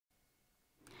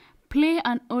Play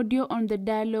an audio on the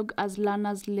dialogue as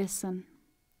learners listen.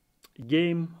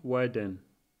 Game warden.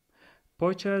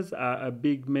 Poachers are a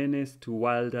big menace to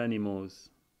wild animals.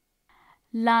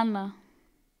 Learner: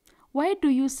 why do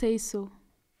you say so?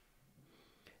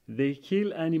 They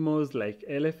kill animals like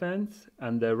elephants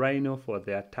and the rhino for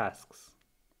their tusks.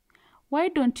 Why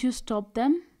don't you stop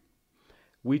them?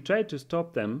 We try to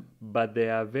stop them, but they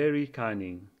are very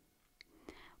cunning.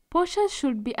 Poachers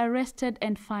should be arrested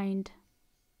and fined.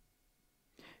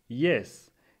 Yes,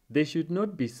 they should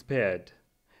not be spared.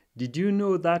 Did you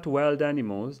know that wild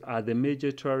animals are the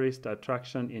major tourist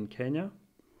attraction in Kenya?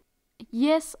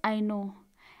 Yes, I know.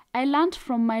 I learned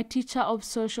from my teacher of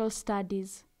social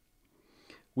studies.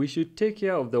 We should take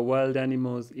care of the wild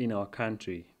animals in our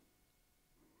country.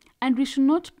 And we should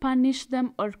not punish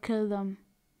them or kill them.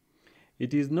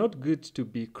 It is not good to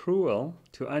be cruel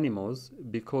to animals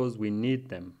because we need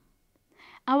them.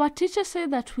 Our teacher said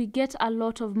that we get a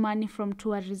lot of money from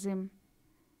tourism.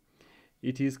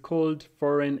 It is called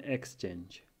foreign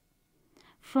exchange.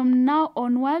 From now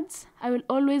onwards, I will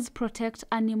always protect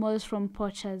animals from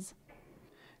poachers.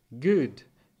 Good.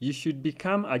 You should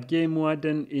become a game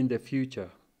warden in the future.